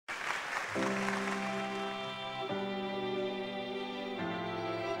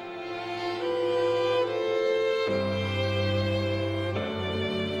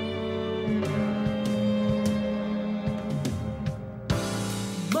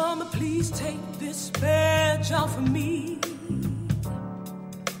Mama, please take this badge off of me,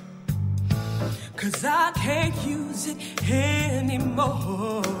 'cause I can't use it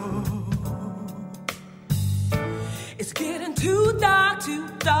anymore. It's getting too dark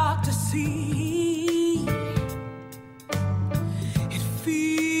to see. It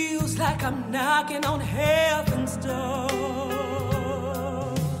feels like I'm knocking on heaven's door.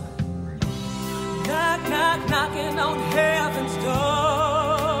 Knock, knock, knocking on heaven's door.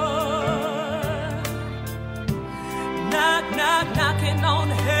 Knock, knock, knocking on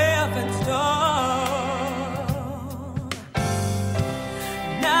heaven's door.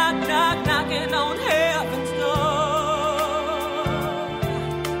 Knock, knock, knocking on heaven's door.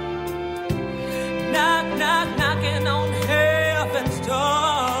 Knock, knock, knocking on heaven's door.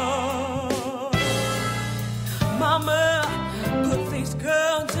 Mama, put these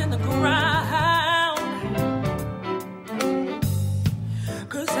guns in the ground,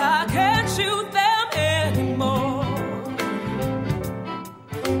 'cause I can't shoot them anymore.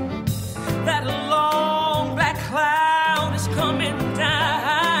 That long black cloud is coming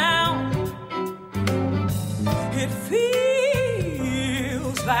down. It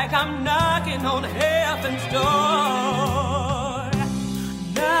feels like I'm knocking on heaven's door.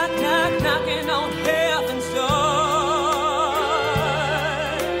 Knock, knock, knocking on heaven's door.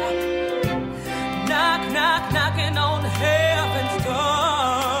 Knock, knock, knocking on heaven's door.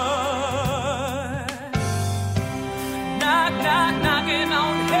 Knock, knock, knocking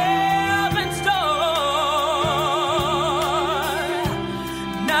on heaven's door.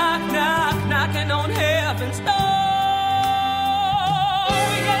 Knock, knock, knocking on heaven's door.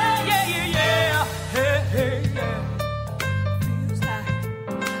 Yeah, yeah, yeah, yeah. Hey, hey, yeah. Feels like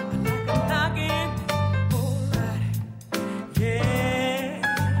I'm knocking. All right. Yeah,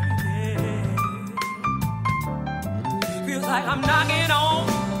 yeah. Feels like I'm knocking on.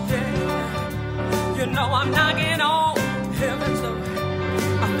 Yeah. You know I'm knocking on heaven's door.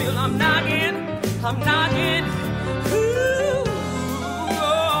 I feel I'm knocking. I'm knocking. Ooh,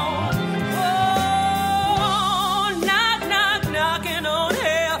 oh, oh, knock, knock, knocking on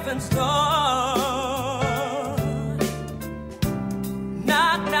heaven's door.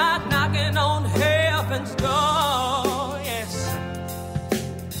 Knock, knock, knocking on heaven's door. Yes.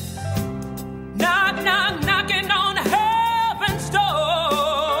 Knock, knock, knocking on heaven's door.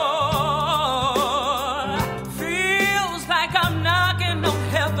 Feels like I'm knocking on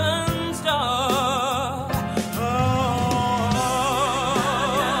heaven's door. Oh,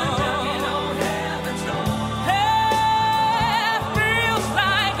 knocking on heaven's door. Hey, feels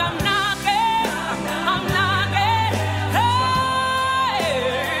like I'm knocking. I'm knocking. Hey,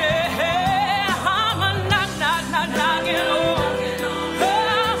 I'm a knock, knock, knock, knocking on.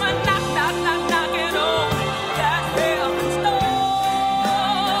 I'm a knock, knock, knock, knocking on that heaven's door.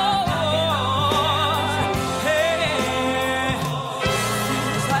 Hey,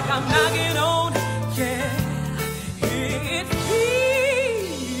 feels like I'm knocking on. Yeah, it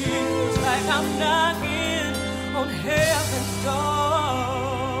feels like I'm knocking on heaven's door.